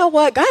like, well, you know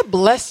what? God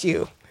bless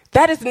you.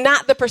 That is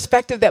not the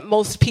perspective that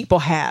most people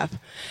have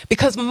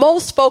because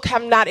most folk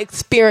have not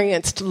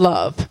experienced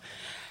love.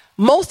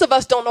 Most of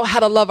us don't know how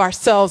to love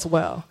ourselves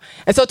well.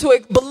 And so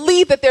to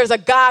believe that there's a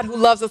God who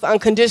loves us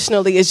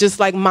unconditionally is just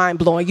like mind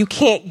blowing. You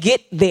can't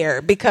get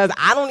there because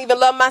I don't even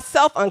love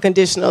myself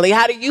unconditionally.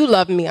 How do you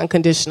love me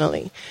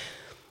unconditionally?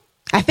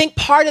 I think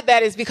part of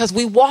that is because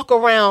we walk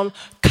around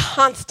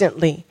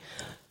constantly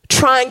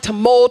trying to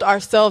mold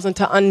ourselves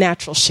into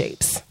unnatural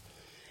shapes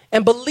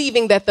and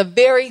believing that the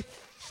very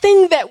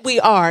thing that we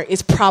are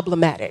is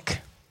problematic.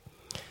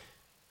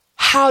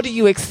 How do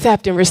you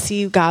accept and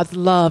receive God's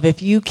love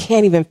if you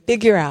can't even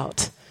figure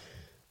out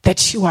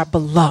that you are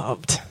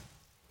beloved?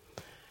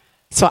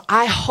 So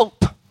I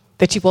hope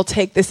that you will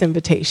take this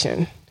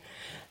invitation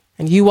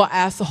and you will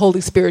ask the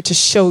Holy Spirit to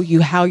show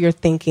you how you're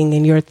thinking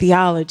and your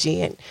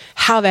theology and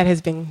how that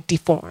has been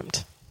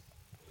deformed.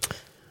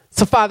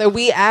 So, Father,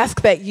 we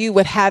ask that you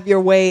would have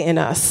your way in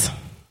us.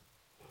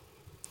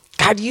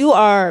 God, you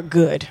are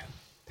good.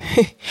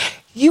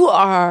 You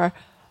are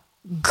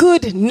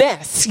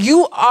goodness.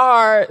 You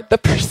are the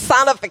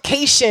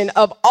personification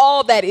of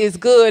all that is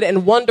good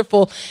and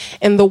wonderful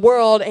in the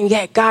world. And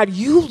yet, God,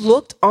 you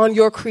looked on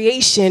your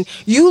creation.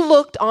 You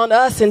looked on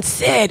us and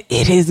said,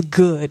 it is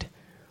good.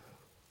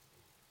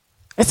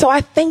 And so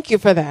I thank you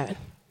for that.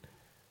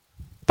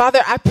 Father,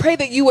 I pray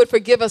that you would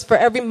forgive us for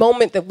every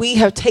moment that we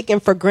have taken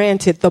for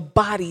granted the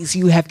bodies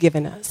you have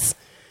given us.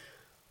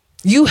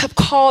 You have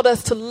called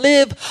us to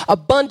live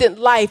abundant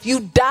life. You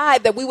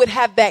died that we would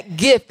have that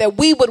gift, that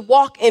we would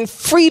walk in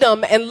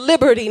freedom and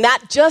liberty,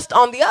 not just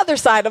on the other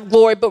side of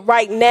glory, but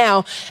right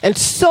now. And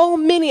so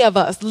many of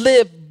us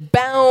live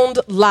bound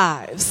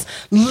lives,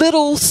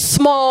 little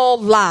small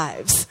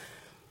lives,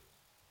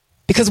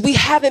 because we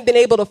haven't been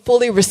able to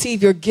fully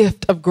receive your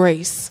gift of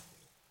grace.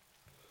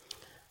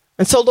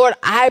 And so, Lord,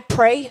 I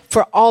pray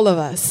for all of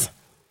us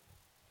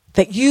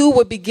that you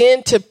would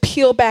begin to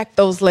peel back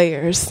those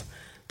layers,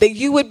 that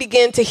you would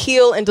begin to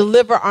heal and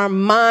deliver our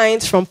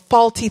minds from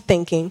faulty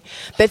thinking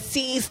that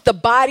sees the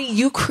body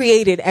you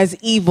created as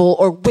evil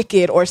or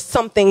wicked or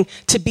something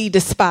to be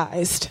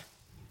despised.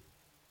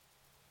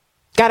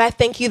 God, I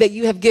thank you that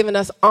you have given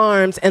us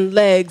arms and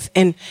legs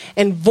and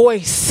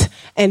voice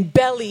and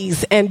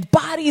bellies and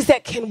bodies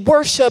that can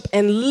worship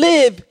and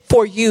live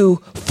for you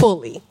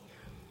fully.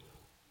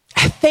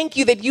 I thank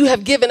you that you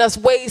have given us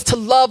ways to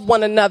love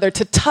one another,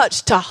 to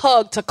touch, to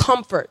hug, to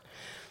comfort.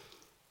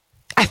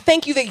 I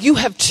thank you that you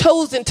have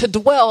chosen to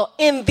dwell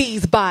in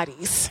these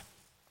bodies.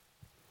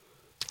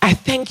 I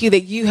thank you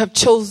that you have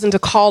chosen to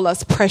call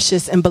us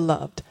precious and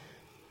beloved.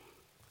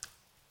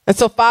 And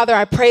so, Father,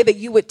 I pray that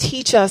you would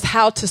teach us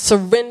how to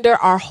surrender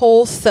our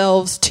whole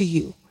selves to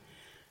you.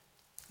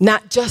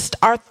 Not just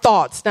our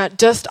thoughts, not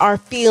just our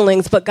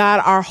feelings, but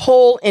God, our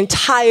whole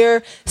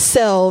entire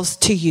selves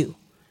to you.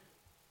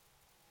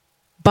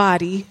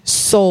 Body,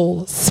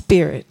 soul,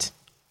 spirit.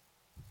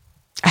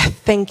 I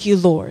thank you,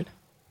 Lord,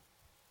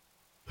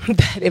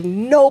 that if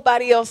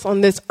nobody else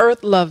on this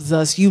earth loves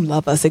us, you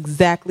love us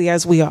exactly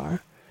as we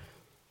are.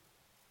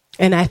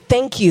 And I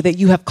thank you that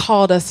you have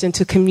called us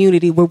into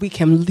community where we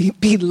can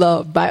be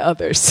loved by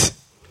others.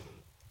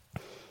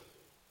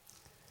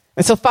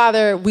 And so,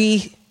 Father,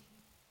 we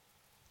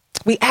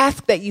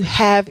ask that you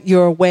have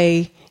your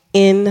way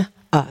in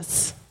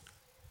us.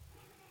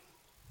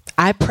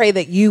 I pray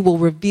that you will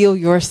reveal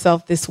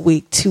yourself this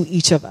week to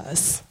each of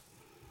us.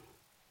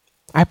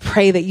 I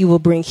pray that you will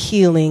bring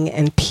healing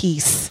and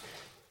peace.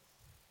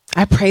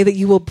 I pray that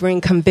you will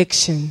bring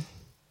conviction.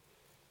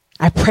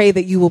 I pray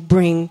that you will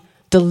bring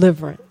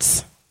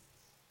deliverance.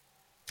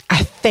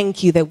 I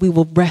thank you that we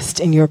will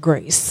rest in your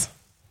grace.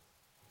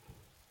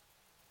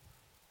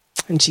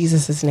 In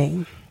Jesus'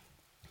 name.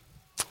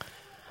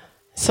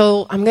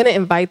 So I'm going to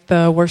invite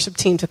the worship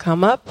team to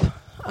come up.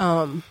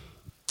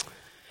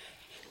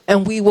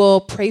 And we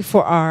will pray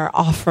for our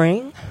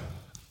offering.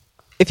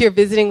 If you're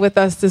visiting with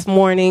us this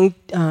morning,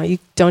 you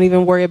don't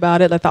even worry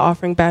about it. Let the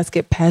offering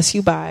basket pass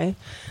you by.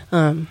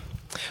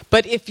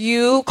 But if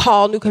you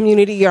call New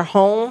Community your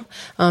home,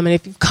 and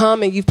if you've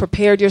come and you've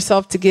prepared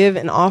yourself to give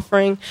an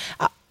offering,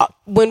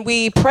 when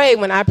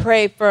I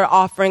pray for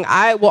offering,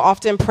 I will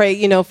often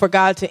pray, for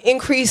God to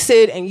increase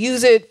it and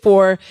use it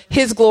for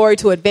his glory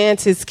to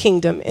advance his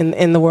kingdom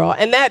in the world.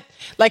 And that,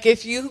 like,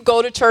 if you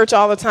go to church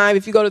all the time,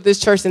 if you go to this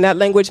church and that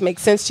language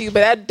makes sense to you, but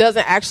that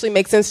doesn't actually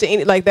make sense to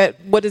any, like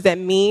that, what does that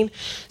mean?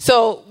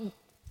 So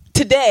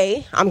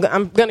today, I'm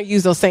going to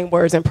use those same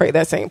words and pray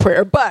that same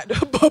prayer. But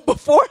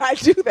before I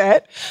do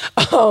that,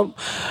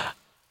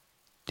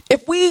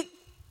 if we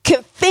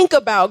can think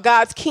about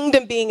God's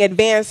kingdom being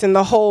advanced in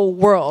the whole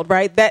world,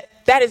 right? That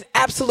is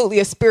absolutely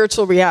a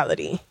spiritual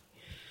reality.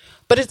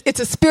 But it's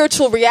a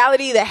spiritual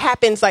reality that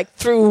happens like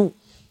through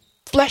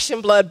flesh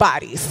and blood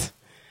bodies.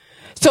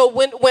 So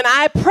when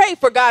I pray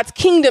for God's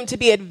kingdom to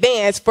be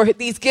advanced, for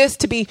these gifts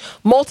to be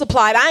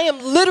multiplied, I am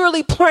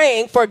literally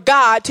praying for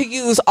God to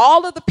use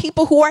all of the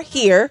people who are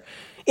here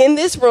in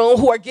this room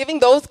who are giving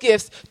those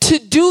gifts to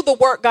do the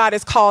work God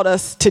has called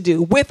us to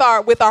do with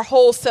our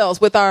whole selves,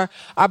 with our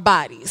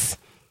bodies.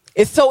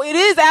 So it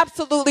is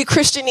absolutely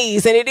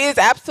Christianese, and it is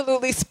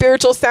absolutely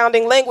spiritual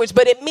sounding language,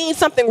 but it means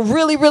something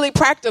really, really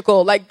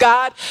practical. Like,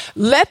 God,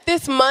 let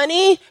this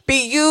money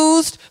be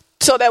used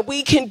so that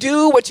we can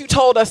do what you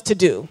told us to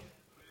do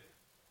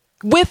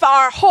with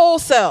our whole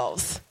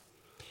selves.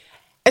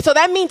 And so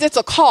that means it's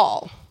a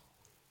call.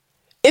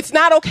 It's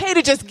not okay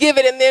to just give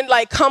it and then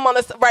like come on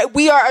us, right?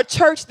 We are a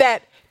church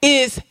that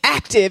is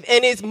active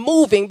and is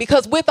moving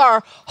because with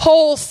our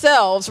whole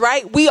selves,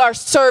 right, we are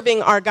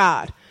serving our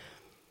God.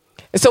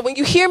 And so when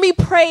you hear me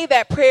pray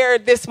that prayer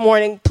this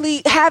morning,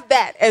 please have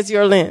that as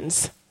your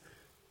lens.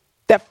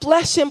 That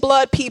flesh and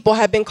blood people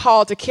have been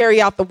called to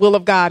carry out the will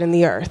of God in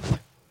the earth.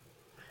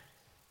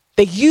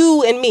 That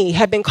you and me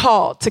have been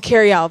called to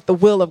carry out the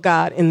will of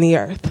God in the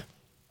earth.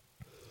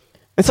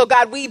 And so,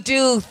 God, we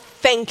do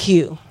thank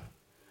you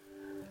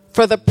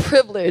for the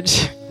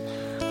privilege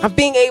of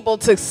being able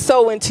to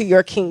sow into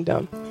your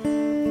kingdom.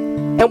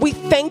 And we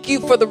thank you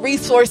for the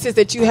resources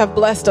that you have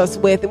blessed us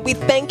with. And we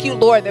thank you,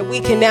 Lord, that we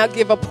can now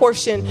give a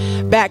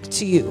portion back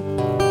to you.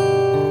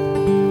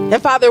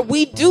 And Father,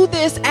 we do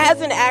this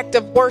as an act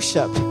of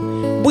worship.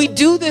 We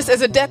do this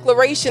as a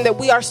declaration that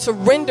we are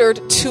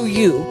surrendered to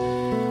you.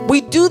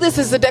 We do this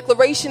as a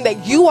declaration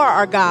that you are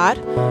our God,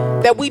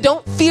 that we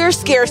don't fear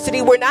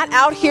scarcity. We're not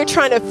out here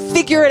trying to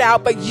figure it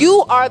out, but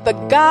you are the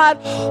God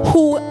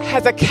who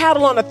has a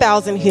cattle on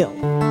 1,000 hills.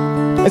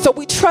 And so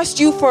we trust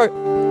you for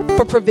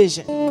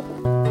provision.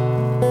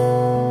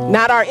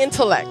 Not our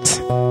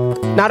intellect,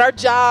 not our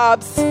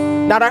jobs,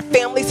 not our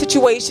family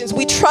situations.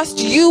 We trust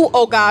you,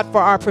 oh God, for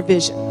our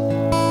provision.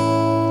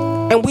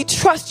 And we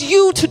trust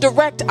you to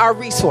direct our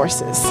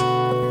resources.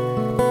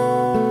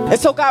 And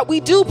so, God,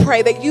 we do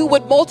pray that you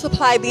would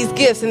multiply these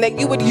gifts and that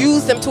you would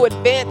use them to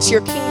advance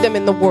your kingdom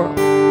in the world.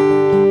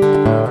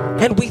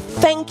 And we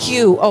thank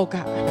you, oh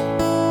God,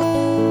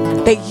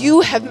 that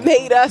you have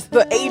made us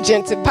the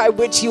agents by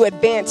which you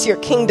advance your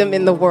kingdom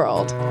in the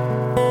world.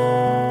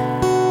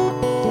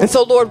 And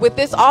so, Lord, with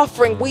this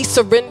offering, we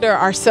surrender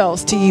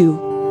ourselves to you.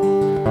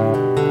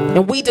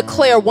 And we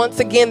declare once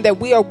again that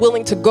we are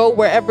willing to go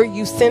wherever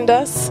you send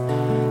us,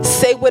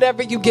 say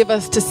whatever you give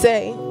us to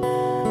say,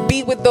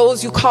 be with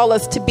those you call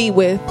us to be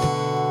with,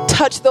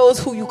 touch those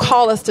who you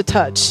call us to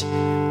touch,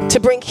 to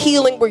bring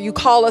healing where you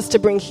call us to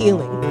bring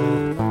healing.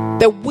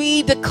 That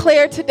we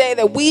declare today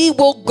that we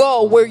will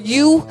go where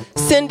you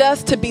send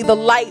us to be the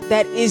light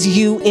that is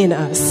you in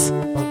us.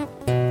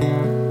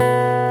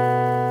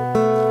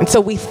 And so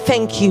we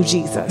thank you,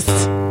 Jesus.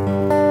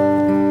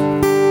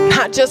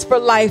 Not just for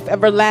life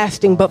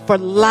everlasting, but for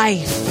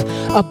life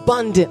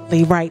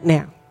abundantly right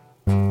now.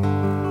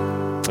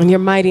 In your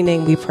mighty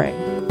name we pray.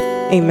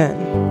 Amen.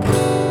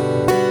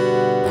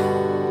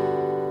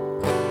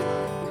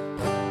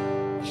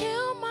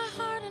 Heal my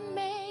heart and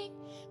make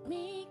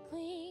me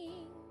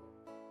clean.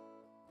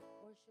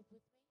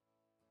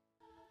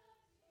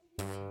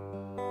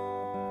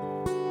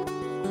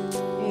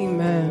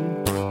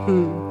 Amen.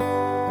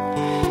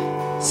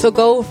 So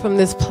go from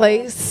this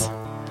place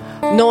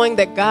knowing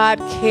that God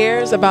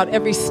cares about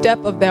every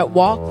step of that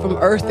walk from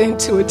earth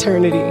into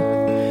eternity.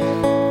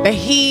 That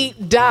he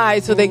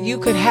died so that you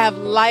could have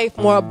life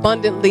more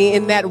abundantly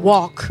in that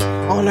walk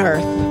on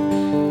earth.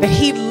 That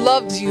he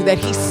loves you, that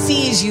he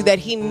sees you, that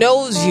he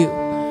knows you.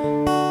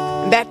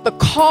 That the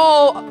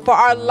call for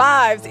our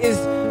lives is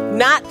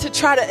not to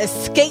try to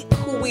escape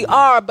who we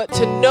are, but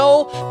to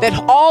know that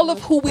all of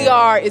who we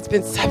are has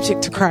been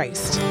subject to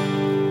Christ.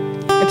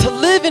 And to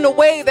live in a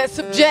way that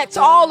subjects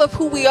all of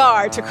who we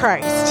are to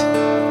Christ.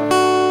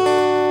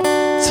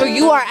 So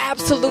you are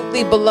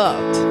absolutely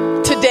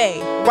beloved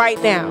today,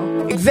 right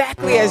now,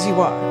 exactly as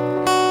you are.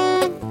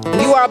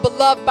 You are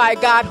beloved by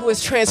God who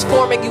is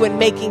transforming you and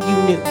making you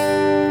new.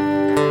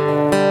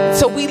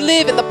 So we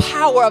live in the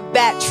power of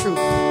that truth.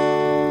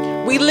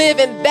 We live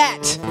in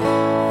that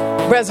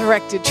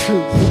resurrected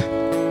truth.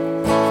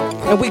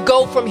 And we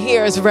go from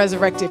here as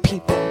resurrected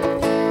people.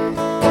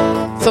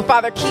 So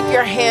Father, keep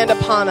your hand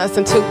upon us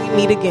until we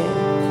meet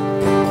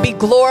again. Be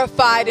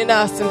glorified in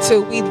us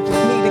until we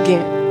meet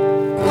again.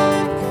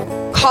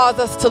 Cause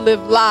us to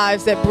live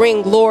lives that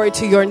bring glory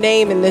to your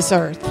name in this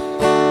earth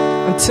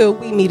until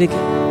we meet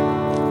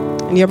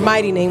again. In your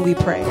mighty name we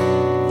pray.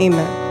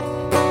 Amen.